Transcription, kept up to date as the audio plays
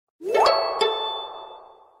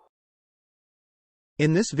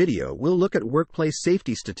In this video, we'll look at workplace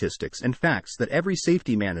safety statistics and facts that every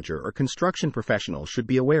safety manager or construction professional should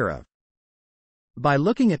be aware of. By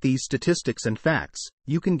looking at these statistics and facts,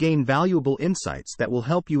 you can gain valuable insights that will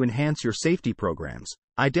help you enhance your safety programs,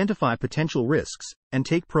 identify potential risks, and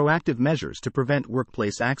take proactive measures to prevent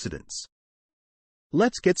workplace accidents.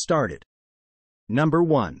 Let's get started. Number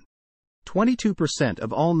 1. 22%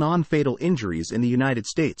 of all non-fatal injuries in the United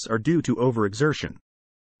States are due to overexertion.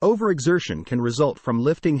 Overexertion can result from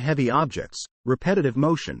lifting heavy objects, repetitive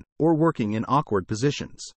motion, or working in awkward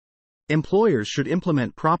positions. Employers should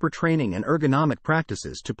implement proper training and ergonomic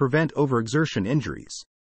practices to prevent overexertion injuries.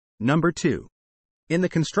 Number 2. In the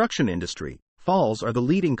construction industry, falls are the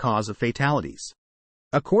leading cause of fatalities.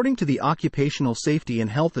 According to the Occupational Safety and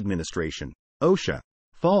Health Administration, OSHA,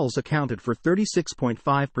 falls accounted for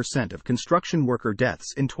 36.5% of construction worker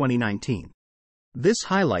deaths in 2019. This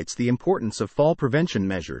highlights the importance of fall prevention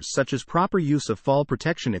measures such as proper use of fall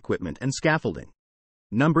protection equipment and scaffolding.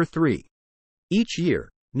 Number 3. Each year,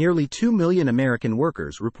 nearly 2 million American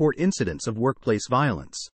workers report incidents of workplace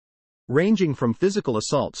violence, ranging from physical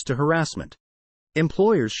assaults to harassment.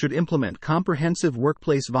 Employers should implement comprehensive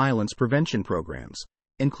workplace violence prevention programs,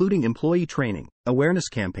 including employee training, awareness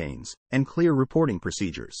campaigns, and clear reporting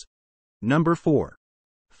procedures. Number 4.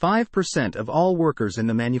 5% of all workers in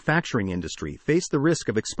the manufacturing industry face the risk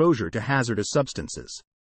of exposure to hazardous substances.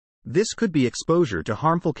 This could be exposure to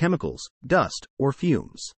harmful chemicals, dust, or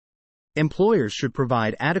fumes. Employers should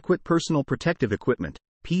provide adequate personal protective equipment,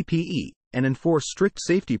 PPE, and enforce strict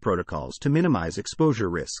safety protocols to minimize exposure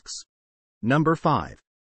risks. Number 5.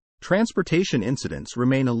 Transportation incidents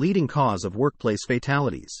remain a leading cause of workplace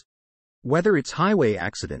fatalities. Whether it's highway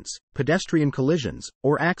accidents, pedestrian collisions,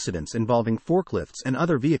 or accidents involving forklifts and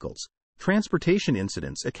other vehicles, transportation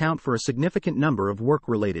incidents account for a significant number of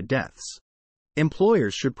work-related deaths.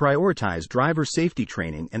 Employers should prioritize driver safety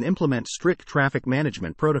training and implement strict traffic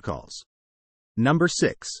management protocols. Number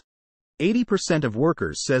 6. 80% of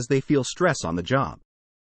workers says they feel stress on the job.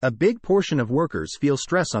 A big portion of workers feel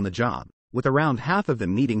stress on the job, with around half of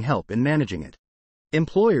them needing help in managing it.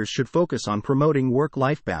 Employers should focus on promoting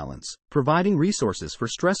work-life balance, providing resources for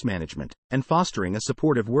stress management, and fostering a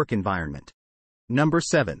supportive work environment. Number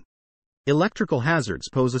 7. Electrical hazards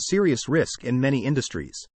pose a serious risk in many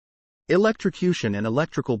industries. Electrocution and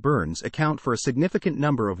electrical burns account for a significant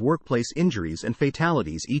number of workplace injuries and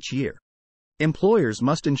fatalities each year. Employers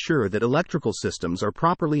must ensure that electrical systems are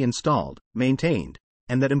properly installed, maintained,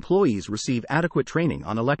 and that employees receive adequate training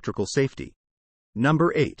on electrical safety.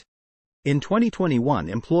 Number 8. In 2021,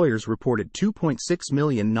 employers reported 2.6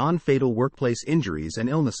 million non-fatal workplace injuries and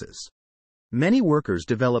illnesses. Many workers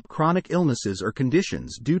develop chronic illnesses or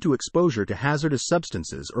conditions due to exposure to hazardous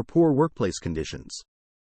substances or poor workplace conditions.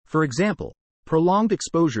 For example, prolonged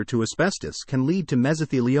exposure to asbestos can lead to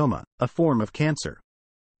mesothelioma, a form of cancer.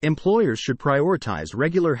 Employers should prioritize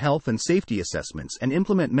regular health and safety assessments and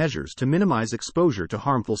implement measures to minimize exposure to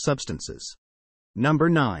harmful substances. Number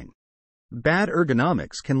 9. Bad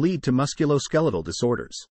ergonomics can lead to musculoskeletal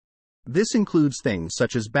disorders. This includes things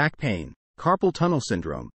such as back pain, carpal tunnel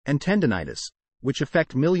syndrome, and tendinitis, which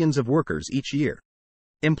affect millions of workers each year.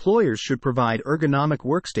 Employers should provide ergonomic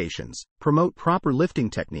workstations, promote proper lifting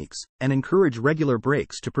techniques, and encourage regular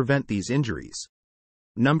breaks to prevent these injuries.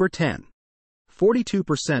 Number 10.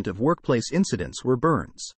 42% of workplace incidents were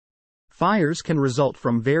burns. Fires can result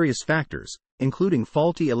from various factors, including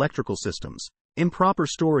faulty electrical systems, improper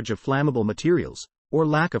storage of flammable materials, or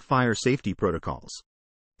lack of fire safety protocols.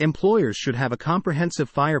 Employers should have a comprehensive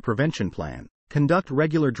fire prevention plan, conduct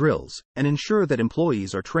regular drills, and ensure that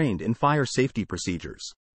employees are trained in fire safety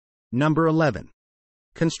procedures. Number 11.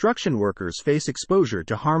 Construction workers face exposure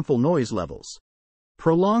to harmful noise levels.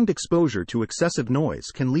 Prolonged exposure to excessive noise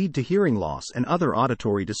can lead to hearing loss and other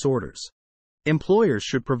auditory disorders. Employers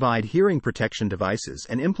should provide hearing protection devices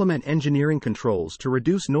and implement engineering controls to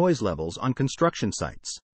reduce noise levels on construction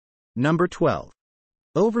sites. Number 12.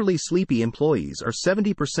 Overly sleepy employees are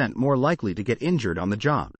 70% more likely to get injured on the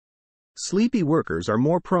job. Sleepy workers are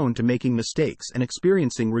more prone to making mistakes and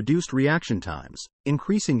experiencing reduced reaction times,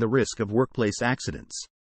 increasing the risk of workplace accidents.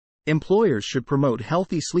 Employers should promote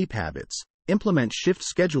healthy sleep habits, implement shift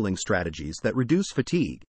scheduling strategies that reduce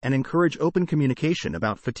fatigue, and encourage open communication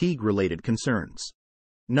about fatigue-related concerns.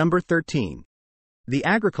 Number 13. The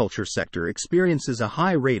agriculture sector experiences a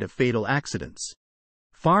high rate of fatal accidents.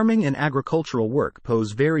 Farming and agricultural work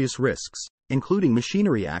pose various risks, including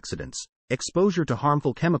machinery accidents, exposure to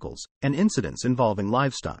harmful chemicals, and incidents involving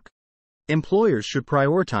livestock. Employers should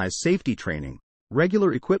prioritize safety training,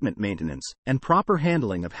 regular equipment maintenance, and proper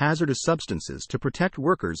handling of hazardous substances to protect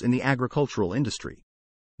workers in the agricultural industry.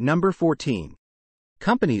 Number 14.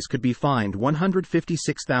 Companies could be fined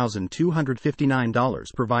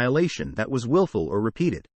 $156,259 per violation that was willful or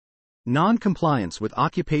repeated. Non-compliance with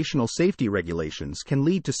occupational safety regulations can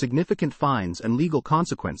lead to significant fines and legal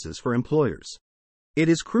consequences for employers. It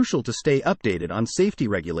is crucial to stay updated on safety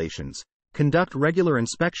regulations, conduct regular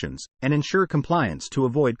inspections, and ensure compliance to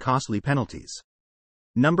avoid costly penalties.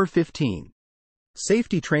 Number 15.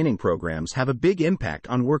 Safety training programs have a big impact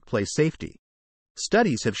on workplace safety.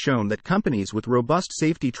 Studies have shown that companies with robust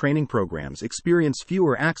safety training programs experience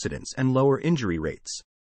fewer accidents and lower injury rates.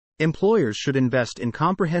 Employers should invest in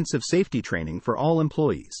comprehensive safety training for all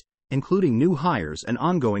employees, including new hires and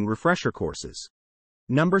ongoing refresher courses.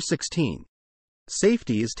 Number 16.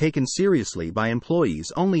 Safety is taken seriously by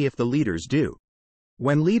employees only if the leaders do.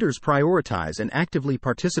 When leaders prioritize and actively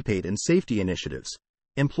participate in safety initiatives,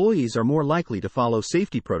 employees are more likely to follow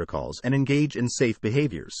safety protocols and engage in safe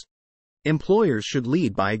behaviors. Employers should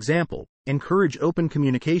lead by example, encourage open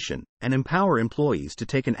communication, and empower employees to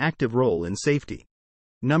take an active role in safety.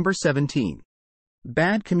 Number 17.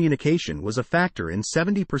 Bad communication was a factor in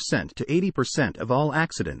 70% to 80% of all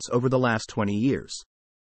accidents over the last 20 years.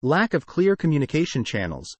 Lack of clear communication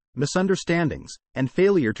channels, misunderstandings, and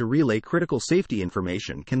failure to relay critical safety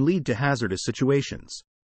information can lead to hazardous situations.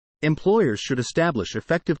 Employers should establish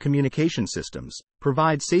effective communication systems,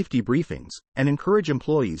 provide safety briefings, and encourage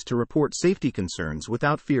employees to report safety concerns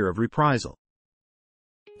without fear of reprisal.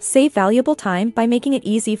 Save valuable time by making it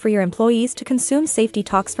easy for your employees to consume safety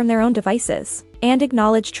talks from their own devices, and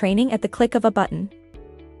acknowledge training at the click of a button.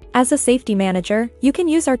 As a safety manager, you can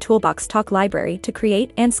use our Toolbox Talk library to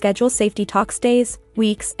create and schedule safety talks days,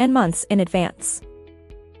 weeks, and months in advance,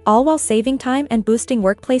 all while saving time and boosting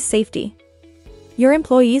workplace safety. Your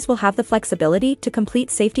employees will have the flexibility to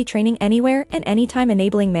complete safety training anywhere and anytime,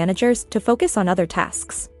 enabling managers to focus on other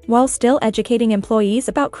tasks, while still educating employees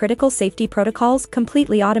about critical safety protocols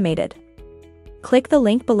completely automated. Click the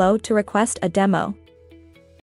link below to request a demo.